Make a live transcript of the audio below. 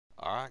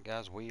Alright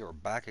guys, we are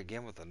back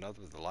again with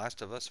another The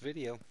Last of Us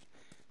video.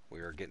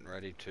 We are getting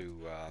ready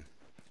to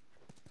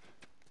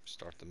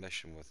start the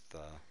mission with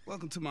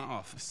Welcome to my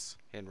office.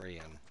 Henry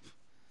and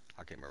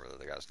I can't remember the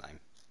other guy's name.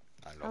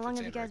 I don't know How if long it's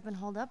have you Henry. guys been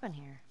holed up in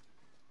here?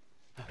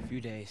 A few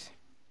days.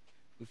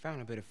 We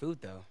found a bit of food,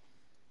 though.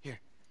 Here.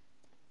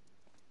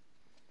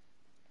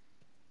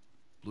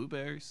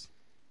 Blueberries.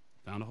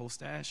 Found a whole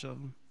stash of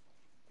them.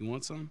 You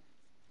want some?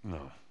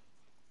 No.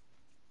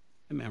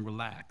 Hey man,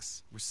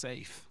 relax. We're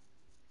safe.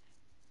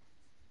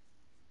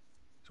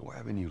 So why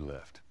haven't you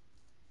left?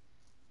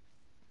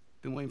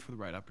 Been waiting for the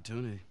right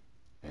opportunity.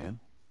 And?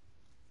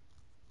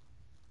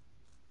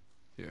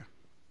 Here.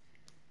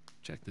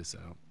 Check this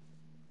out.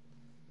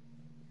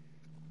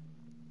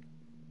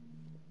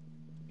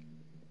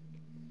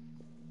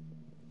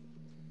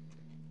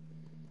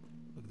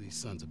 Look at these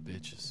sons of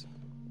bitches.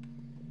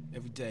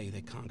 Every day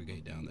they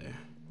congregate down there,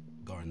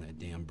 guarding that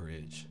damn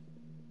bridge.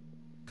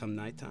 Come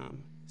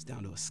nighttime, it's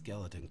down to a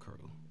skeleton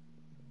crew.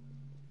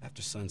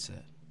 After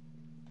sunset,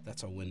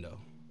 that's our window.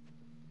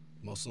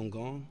 Most of them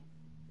gone,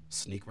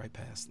 sneak right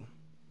past them.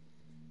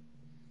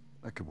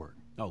 That could work.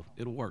 Oh,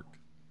 it'll work.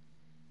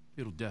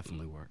 It'll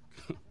definitely work.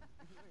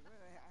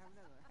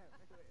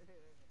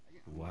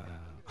 Wow.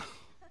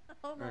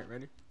 All right,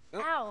 ready?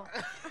 Ow!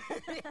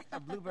 A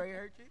blueberry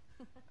hurt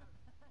you?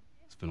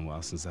 It's been a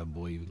while since that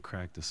boy even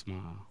cracked a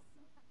smile.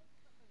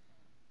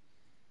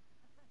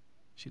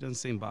 She doesn't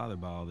seem bothered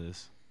by all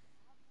this.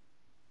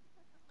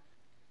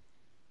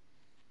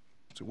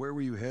 So where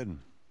were you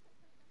heading?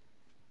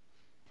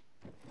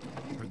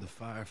 Heard the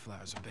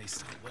Fireflies are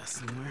based out west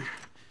somewhere.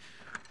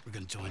 We're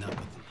gonna join up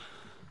with them.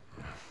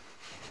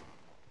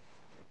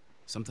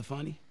 Something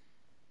funny?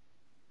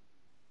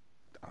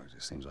 Oh, it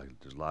just seems like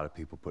there's a lot of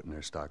people putting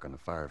their stock on the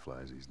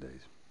Fireflies these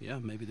days. Yeah,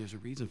 maybe there's a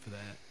reason for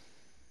that.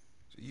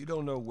 So you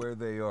don't know where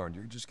they are, and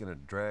you're just gonna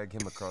drag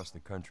him across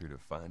the country to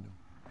find them?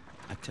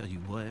 I tell you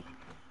what,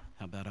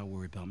 how about I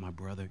worry about my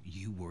brother,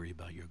 you worry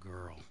about your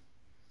girl.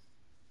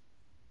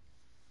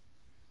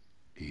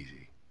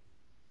 Easy.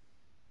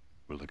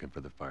 We're looking for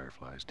the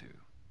Fireflies, too.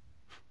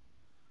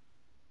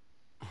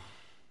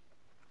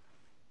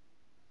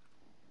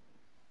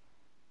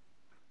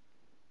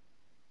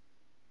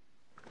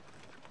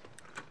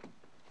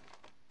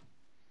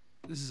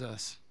 This is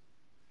us.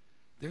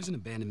 There's an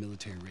abandoned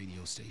military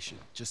radio station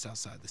just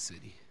outside the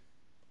city.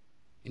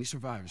 Any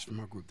survivors from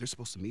our group, they're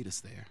supposed to meet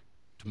us there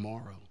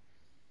tomorrow.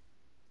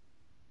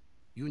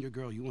 You and your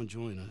girl, you want to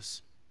join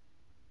us.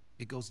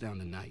 It goes down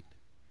tonight.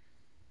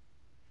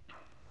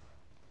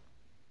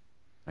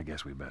 I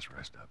guess we best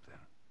rest up then.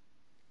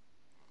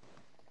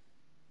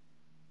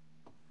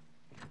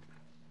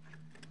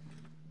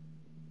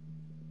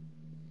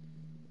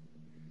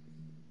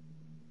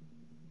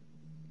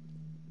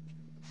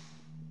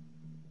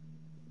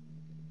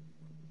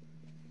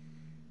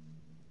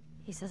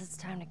 He says it's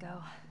time to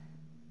go.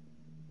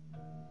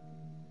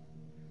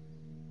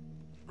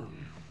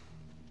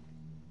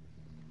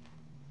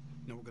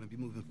 No, we're gonna be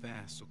moving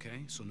fast,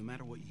 okay? So no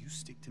matter what, you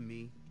stick to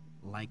me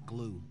like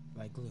glue.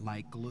 Like glue.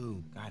 Like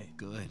glue. Got it.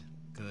 Good,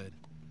 good.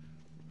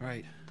 All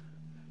right,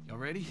 y'all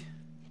ready?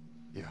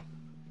 Yeah.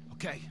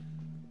 Okay.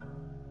 All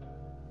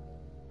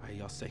right,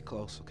 y'all stay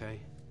close, okay?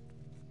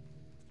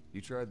 You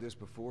tried this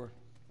before?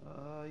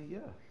 Yeah.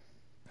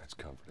 That's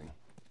comforting.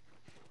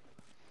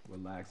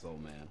 Relax,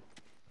 old man.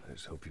 I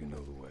just hope you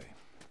know the way.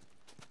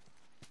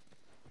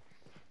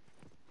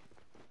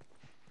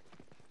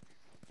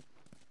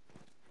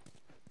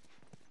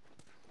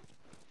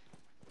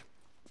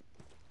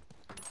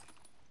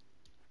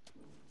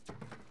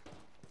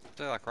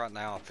 Like right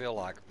now I feel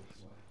like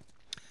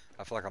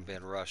I'm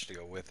being rushed to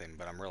go with him,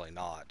 but I'm really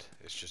not.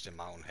 It's just in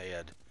my own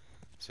head.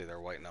 See, they're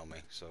waiting on me,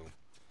 so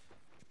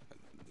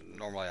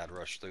normally I'd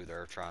rush through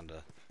there trying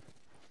to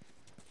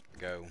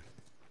go.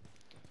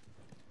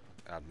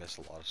 I'd miss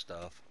a lot of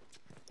stuff.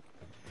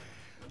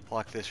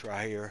 Like this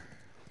right here.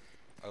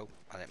 Oh,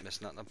 I didn't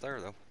miss nothing up there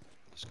though.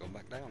 Let's go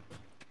back down.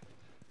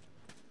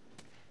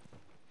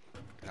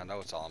 I know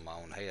it's all in my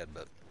own head,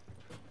 but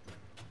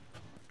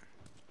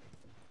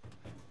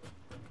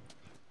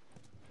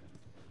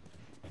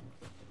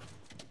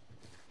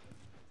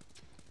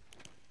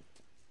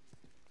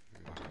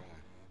where am I going?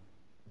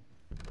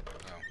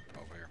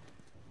 Oh, over here.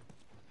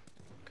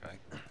 Okay.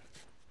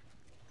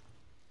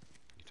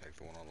 You take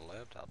the one on the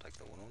left, I'll take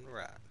the one on the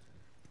right.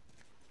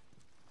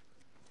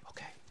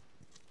 Okay.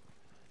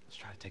 Let's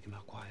try to take him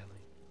out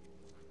quietly.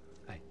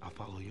 Hey, I'll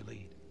follow your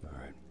lead. All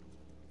right.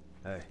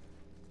 Hey,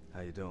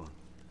 how you doing?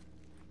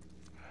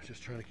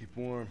 Just trying to keep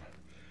warm.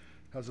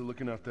 How's it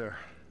looking out there?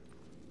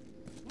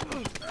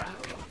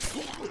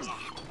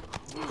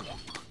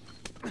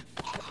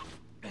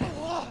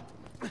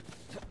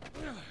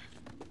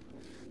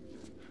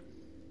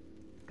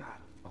 God.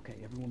 Okay,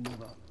 everyone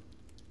move up.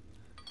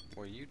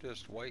 Well, you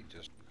just wait,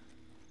 just...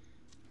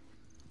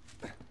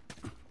 Oh,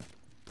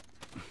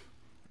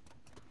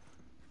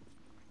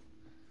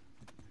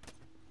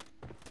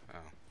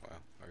 well,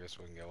 I guess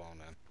we can go on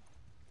then.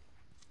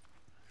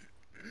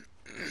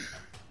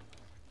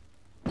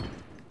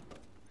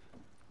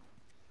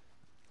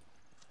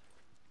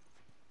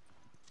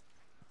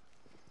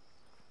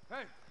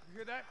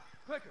 hear that?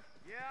 Clicker.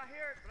 Yeah, I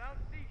hear it, but I don't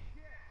see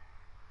shit.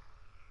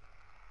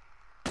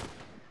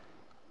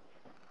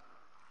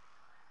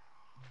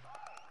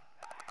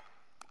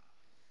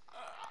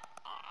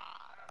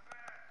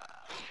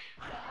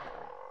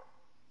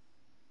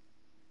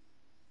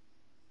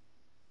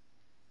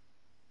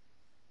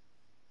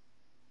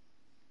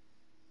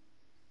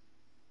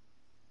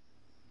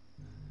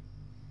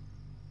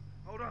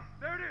 Hold on.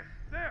 There it is.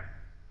 There.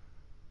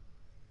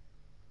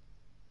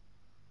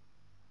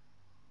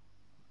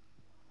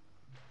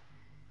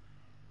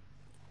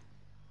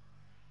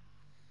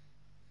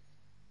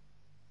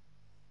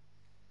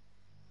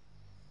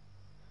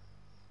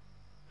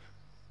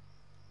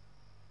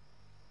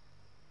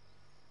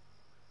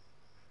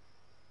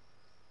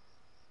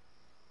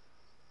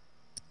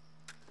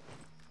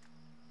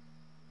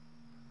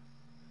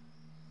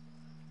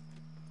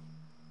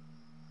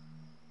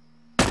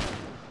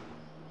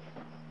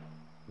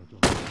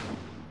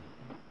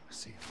 I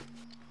see him.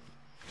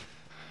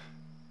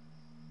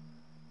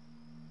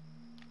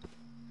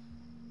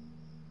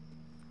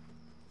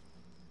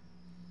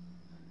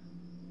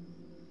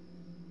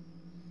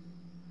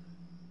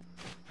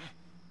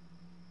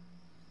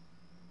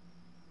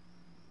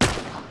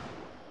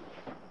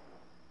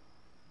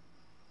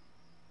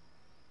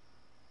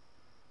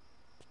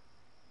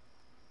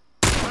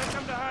 Find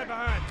something to hide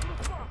behind.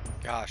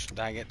 Gosh,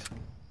 dang it.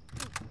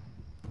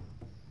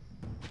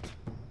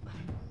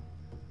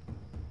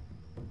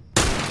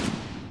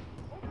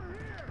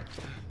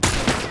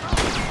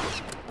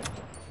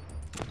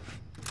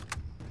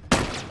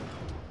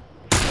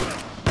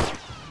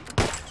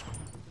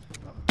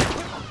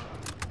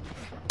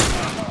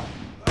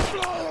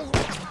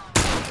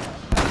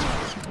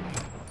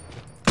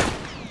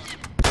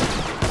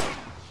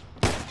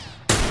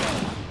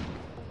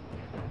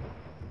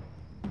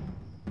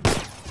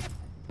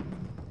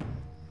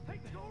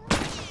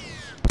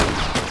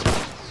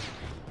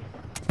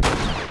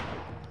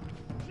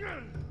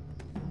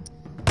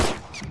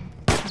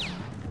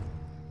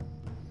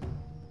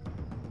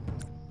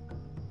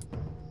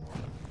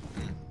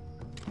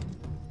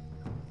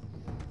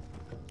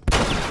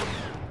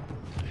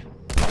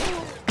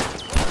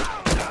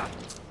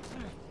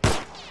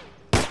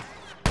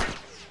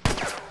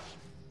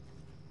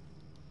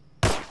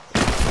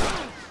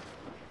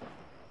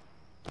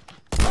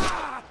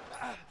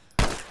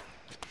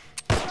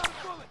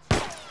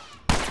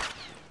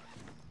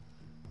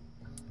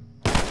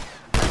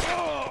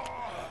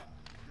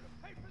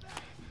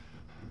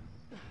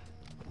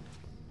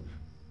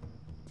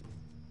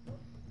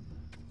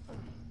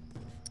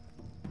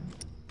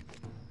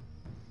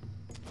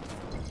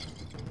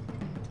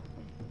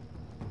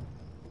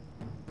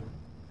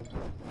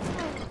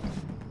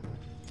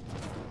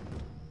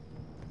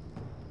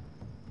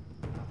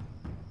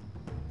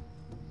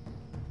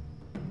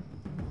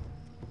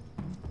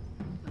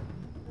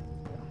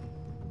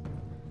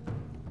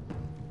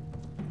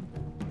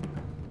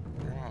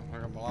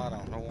 Light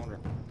on, no wonder.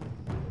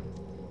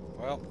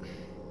 Well,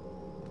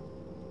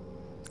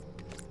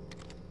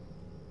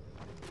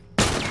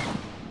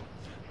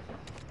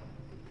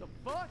 The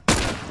fuck?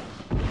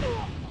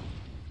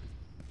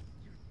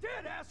 You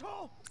dead,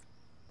 asshole!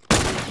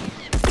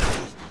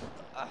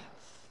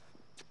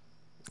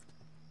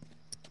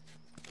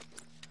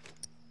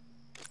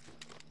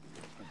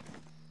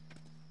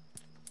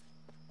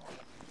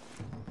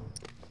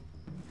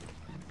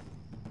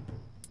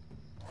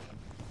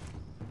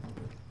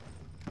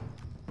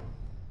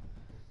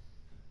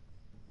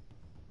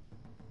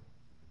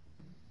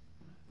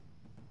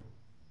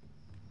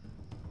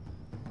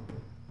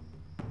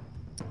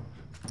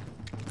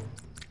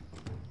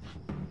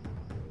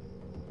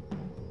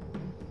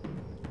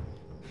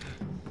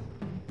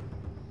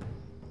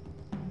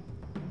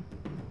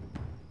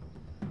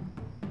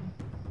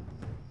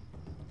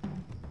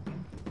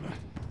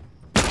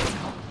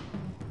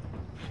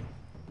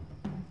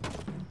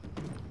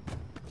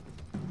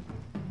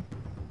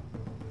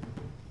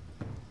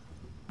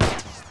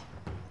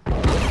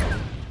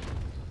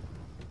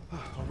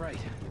 All right,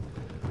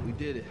 we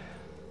did it.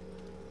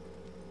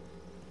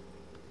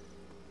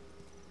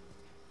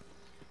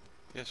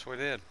 yes, we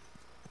did.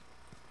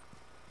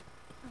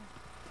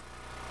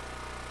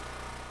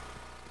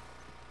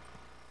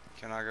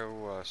 Can I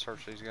go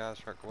search these guys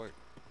right quick?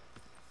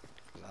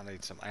 'Cause I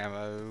need some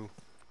ammo.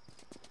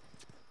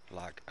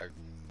 Like a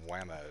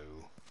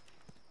whammo.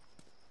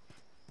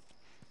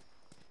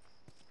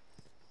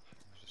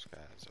 Where's this guy?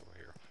 It's over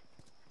here.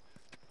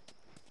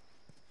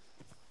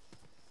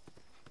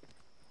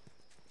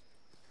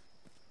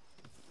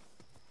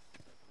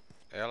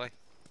 Ellie?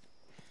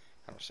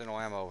 I don't see no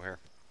ammo over here.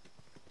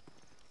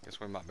 Guess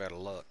we might be out of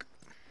luck.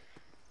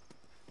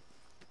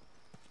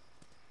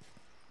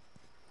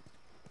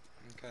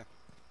 Okay.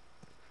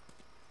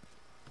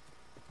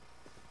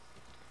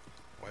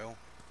 Well.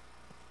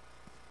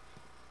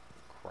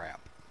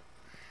 Crap.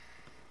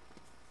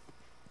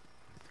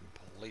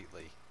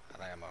 Completely out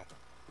of ammo.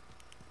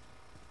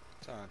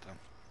 It's alright though.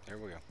 Here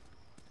we go.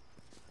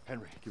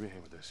 Henry, give me a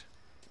hand with this.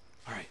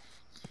 All right,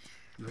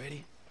 you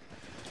ready?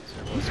 So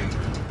what's it?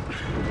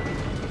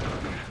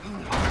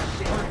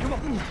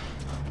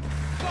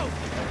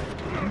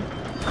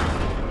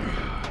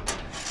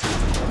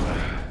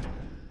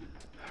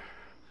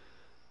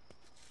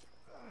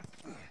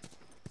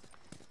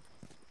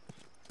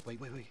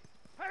 Wait.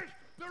 Hey,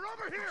 they're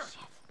over here!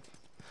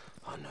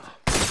 Oh no.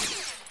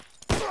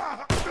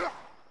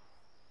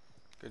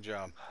 Good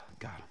job.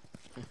 Got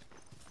him.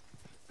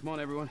 Come on,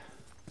 everyone.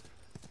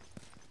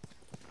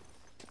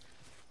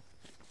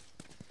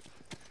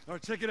 All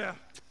right, check it out.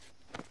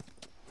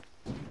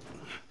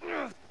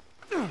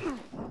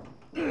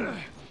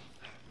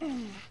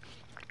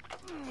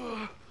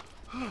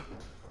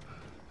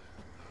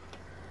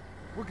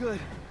 We're good.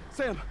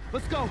 Sam,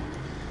 let's go. All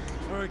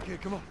right,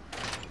 kid, come on.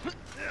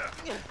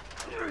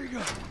 There you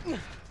go.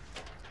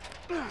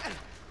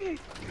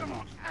 Come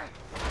on.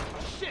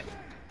 Shit.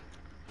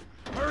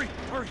 Hurry.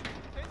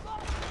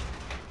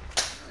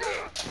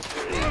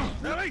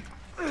 Ellie!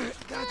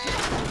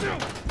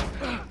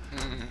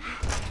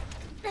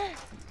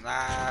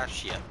 Ah,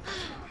 shit.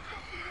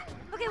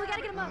 Okay, we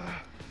gotta get him up.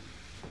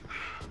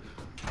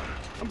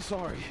 I'm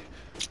sorry.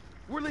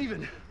 We're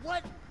leaving.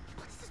 What?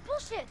 What's this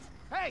bullshit?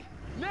 Hey,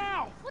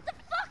 now! What the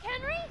fuck,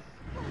 Henry?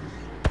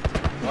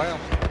 Well,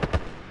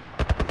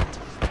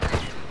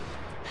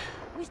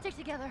 We stick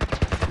together.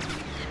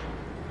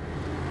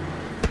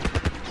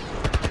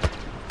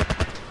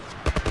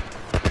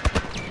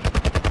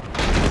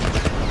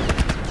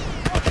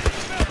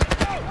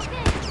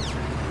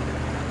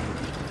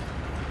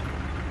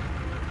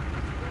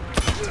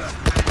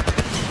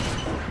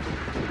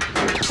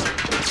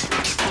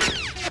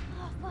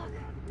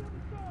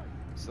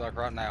 so like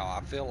right now,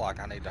 I feel like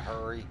I need to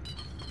hurry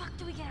Fuck,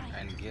 do we get out of here?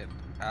 and get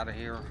out of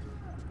here.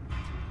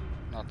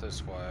 Not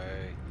this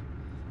way.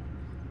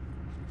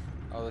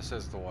 Oh, this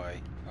is the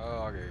way.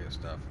 Oh, I gotta get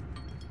stuff.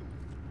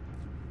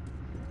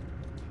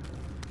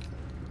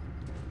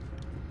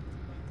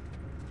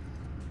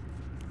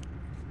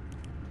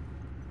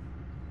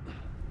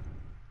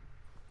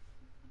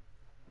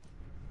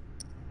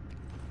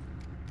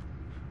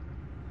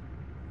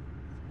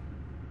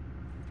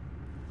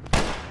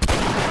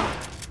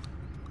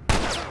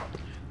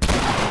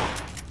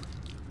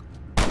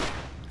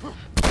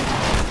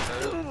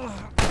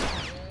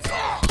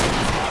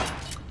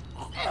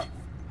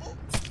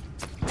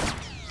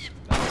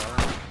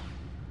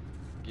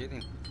 Get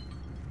him.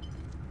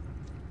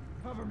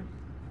 Cover me.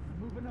 I'm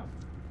moving up.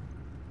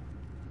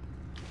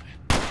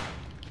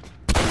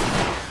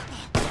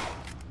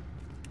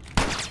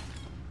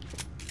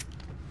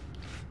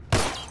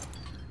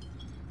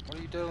 What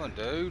are you doing,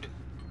 dude?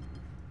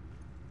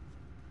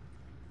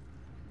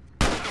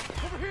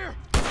 Over here!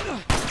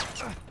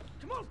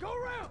 Come on, go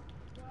around!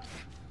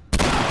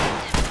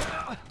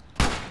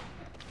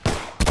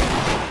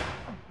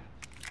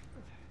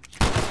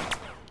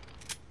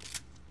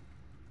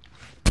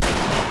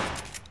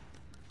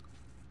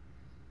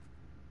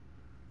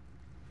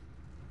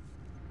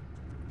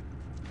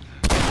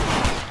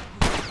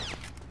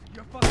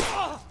 You're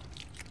fucking...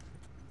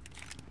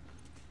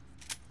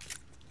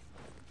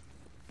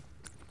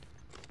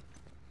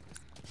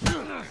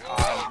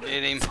 Oh,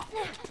 get him.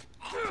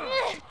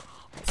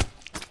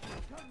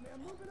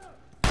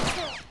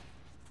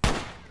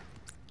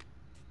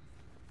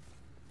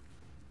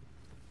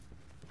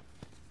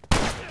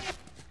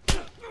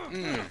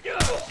 Get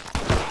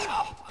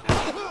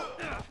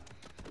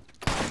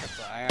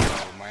the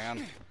ammo,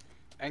 man.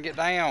 And get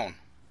down.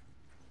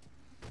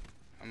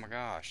 Oh my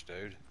gosh,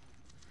 dude.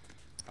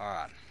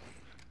 Alright.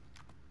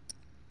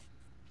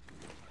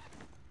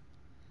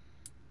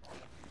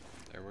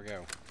 There we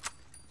go.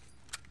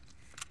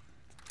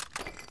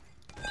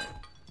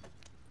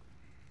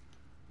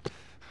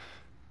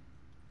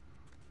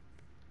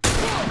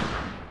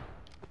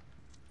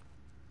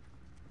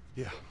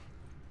 Yeah,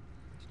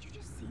 Did you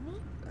just see me?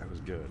 that was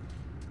good.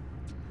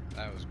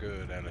 That was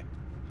good, Ellie.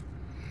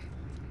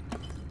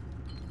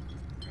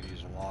 I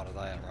use a lot of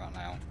that right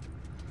now.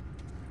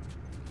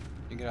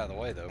 You can get out of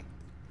the way, though.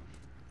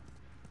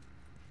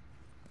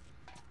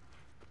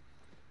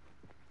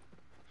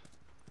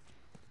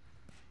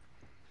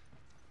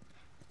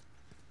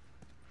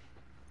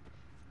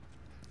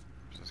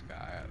 Where's this guy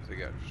at? Has he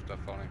got stuff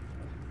on him?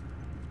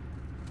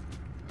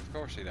 Of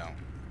course he don't.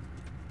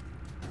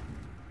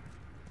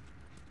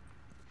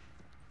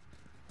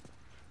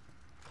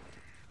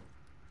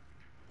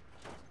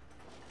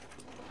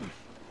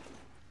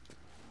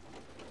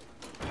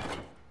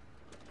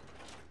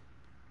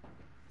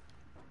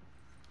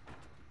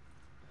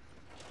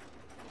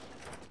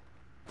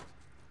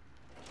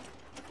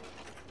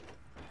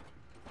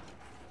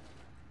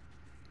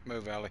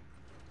 Move, Ellie.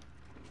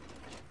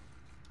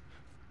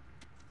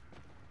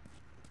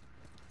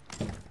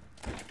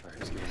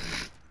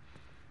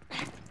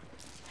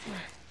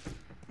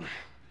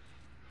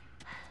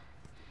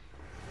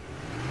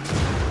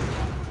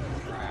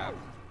 Crap.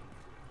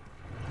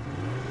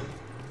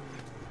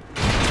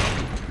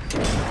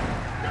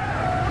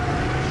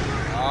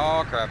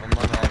 Oh crap, I'm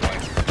running the wrong way.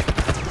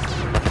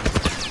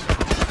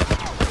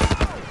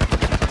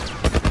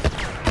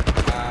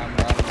 I'm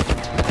running the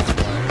wrong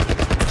way.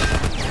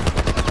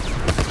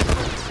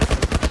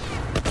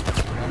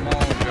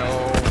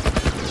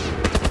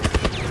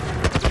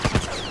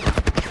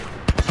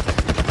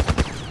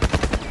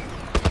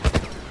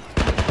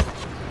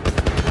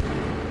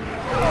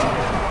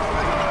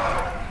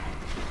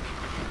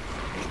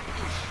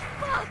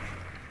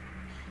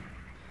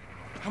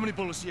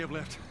 many bullets do you have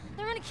left?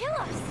 They're gonna kill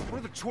us. What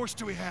other choice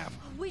do we have?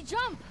 We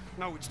jump.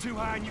 No, it's too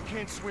high and you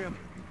can't swim.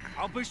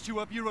 I'll boost you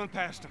up, you run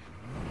past them.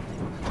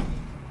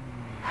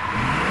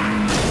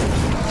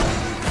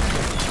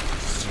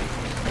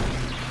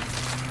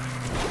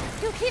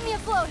 You keep me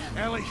afloat.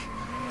 Ellie!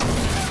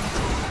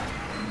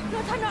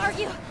 No time to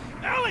argue.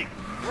 Ellie!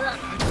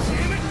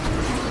 Damn it!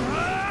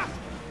 Ah!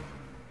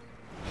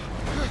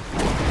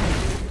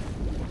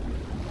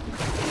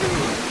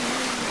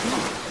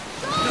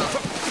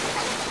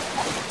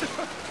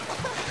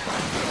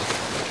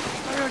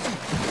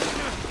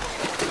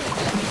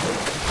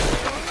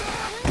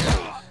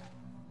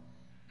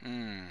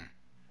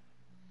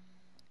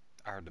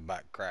 I heard the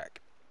back crack.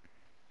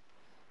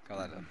 Call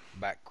that a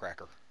back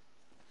cracker.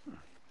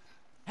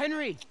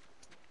 Henry!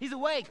 He's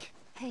awake!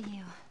 Hey,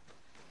 you.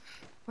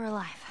 We're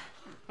alive.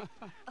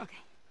 Okay.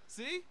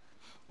 See?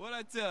 What'd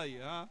I tell you,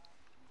 huh?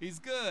 He's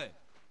good.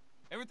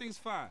 Everything's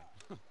fine.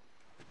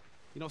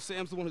 You know,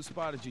 Sam's the one who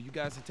spotted you. You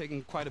guys are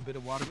taking quite a bit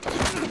of water.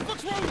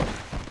 What's wrong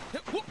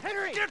with you?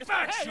 Henry! Get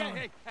back, hey, son!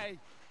 Hey.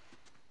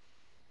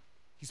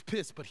 He's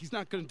pissed, but he's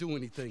not gonna do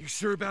anything. You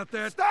sure about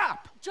that?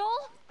 Stop!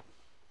 Joel?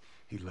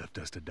 He left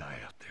us to die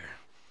out there.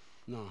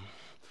 No,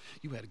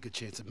 you had a good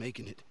chance of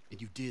making it,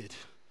 and you did.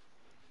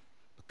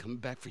 But coming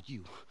back for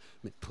you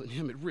meant putting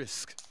him at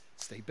risk.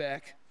 Stay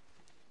back.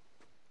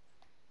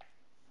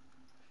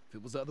 If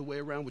it was the other way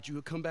around, would you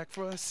have come back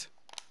for us?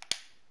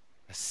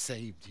 I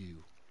saved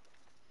you.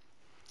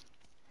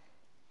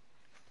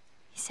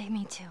 He saved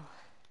me too.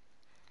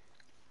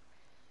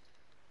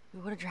 We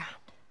would have drowned.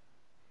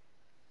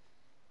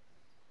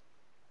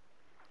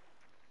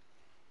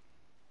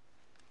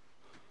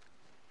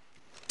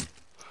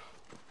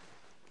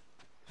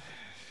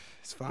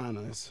 It's fine,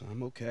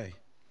 I'm okay.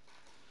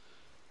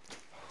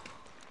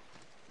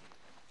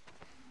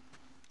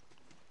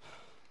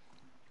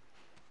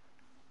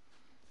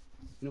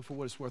 You know, for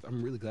what it's worth,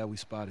 I'm really glad we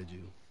spotted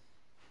you.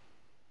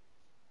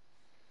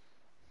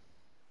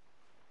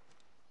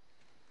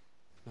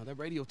 Now, that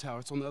radio tower,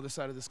 it's on the other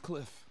side of this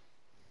cliff.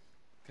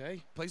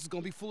 Okay? Place is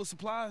gonna be full of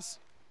supplies.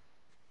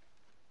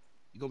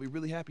 You're gonna be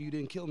really happy you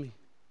didn't kill me.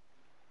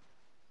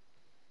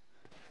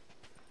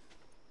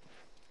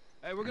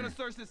 Hey, we're gonna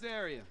search this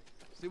area.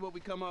 See what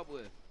we come up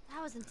with.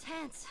 That was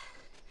intense.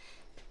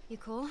 You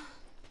cool?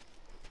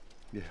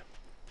 Yeah.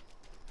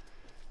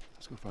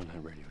 Let's go find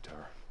that radio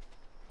tower.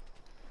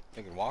 If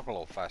you can walk a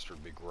little faster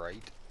would be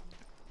great.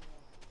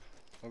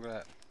 Look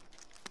at that.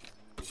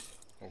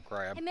 Oh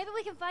crab. Hey, maybe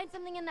we can find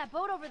something in that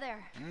boat over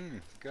there.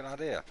 Good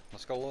idea.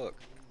 Let's go look.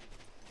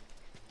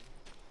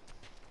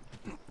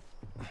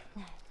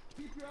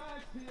 Keep your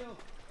eyes peeled.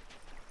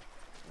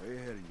 Way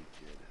ahead of you,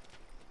 kid.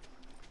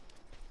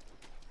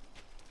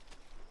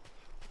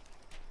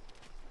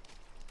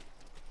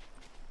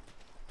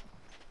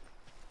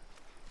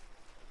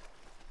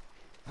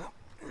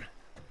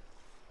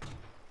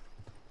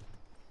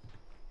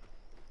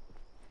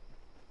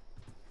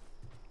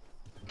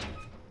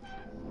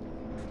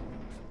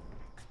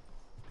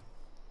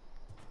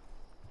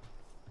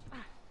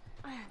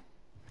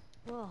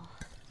 Whoa.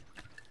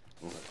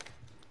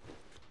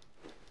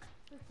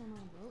 First time on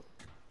a boat.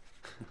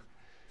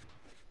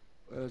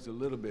 Well, it's a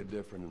little bit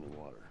different in the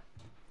water.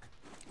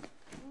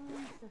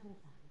 One step at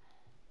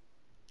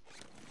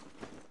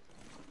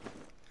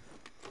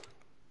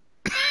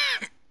a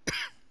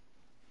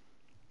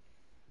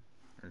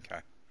time.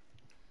 Okay.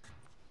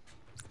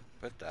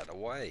 Put that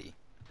away.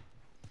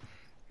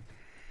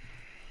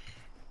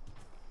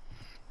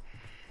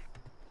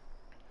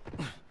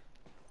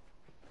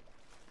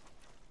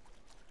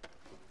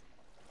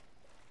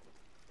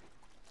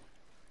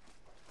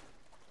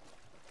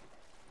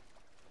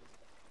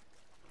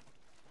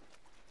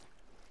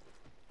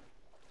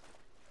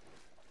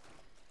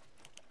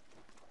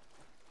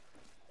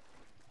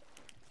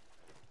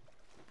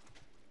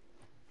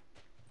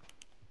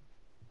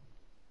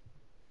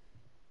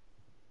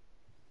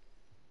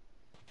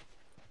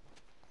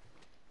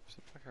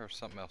 Seems like there's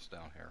something else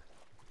down here.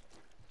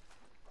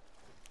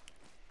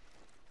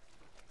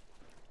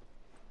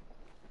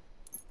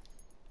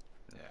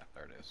 Yeah,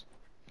 there it is.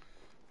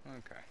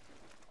 Okay.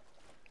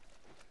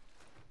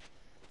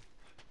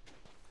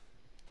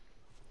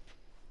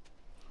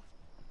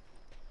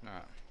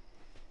 Alright.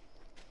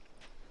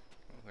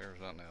 Well,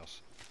 there's nothing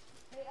else.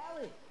 Hey,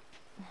 Ellie!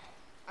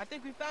 I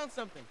think we found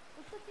something.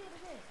 Let's look the other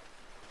day.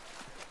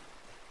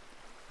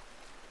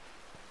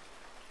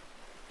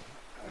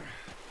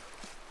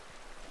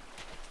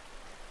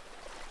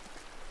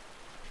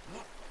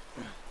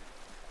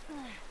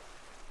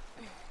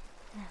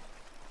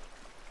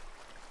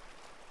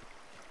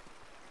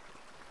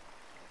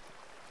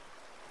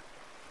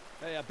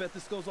 Hey, I bet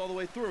this goes all the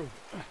way through.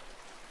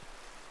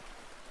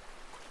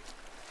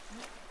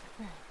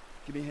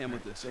 Give me a hand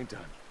with this. Same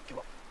time. Come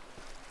on.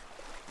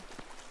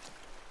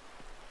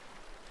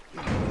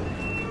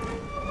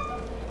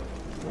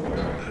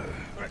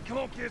 All right, come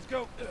on, kids,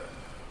 go.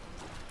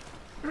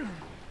 All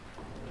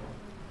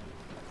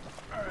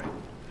right,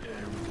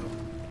 there we go.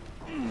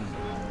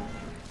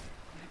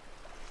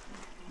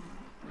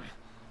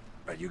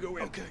 All right, you go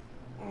in. Okay.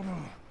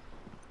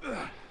 Hey,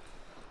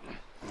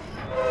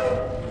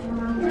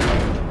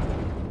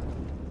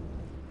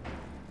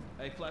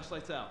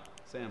 flashlight's out.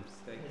 Sam,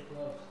 stay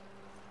close.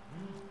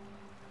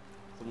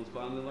 Someone's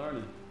finally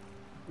learning.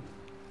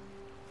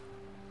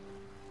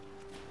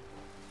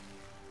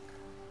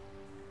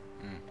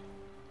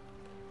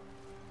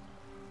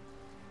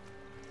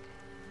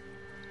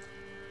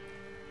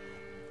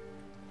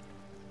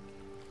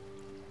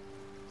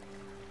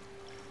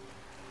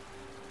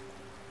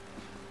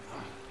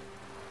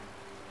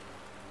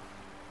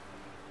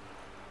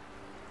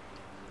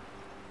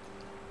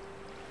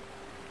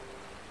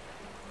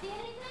 See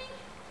anything?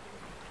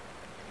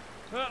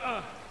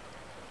 Gotta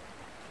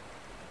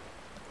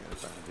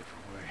find a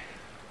different way.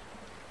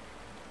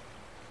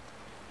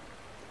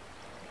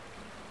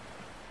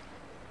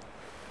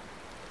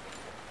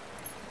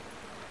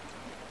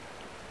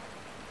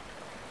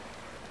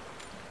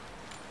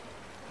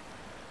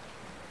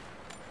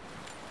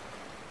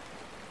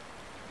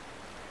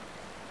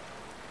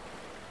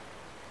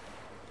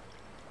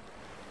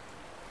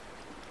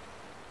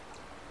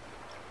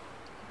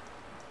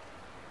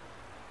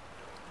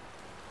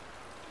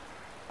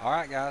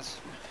 Alright guys,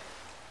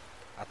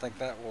 I think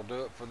that will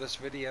do it for this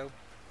video.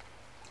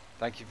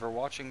 Thank you for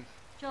watching.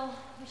 Joel,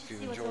 we should If you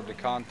see what's enjoyed over the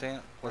here.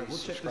 content, Alright,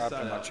 please we'll check this subscribe to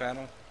side my out.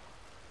 channel.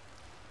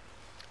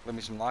 Leave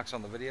me some likes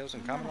on the videos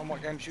and comment on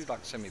what games you'd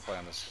like to see me play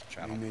on this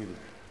channel. Me neither. You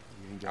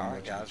ain't got Alright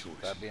much of a guys, choice.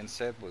 with that being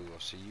said, we will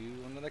see you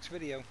in the next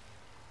video.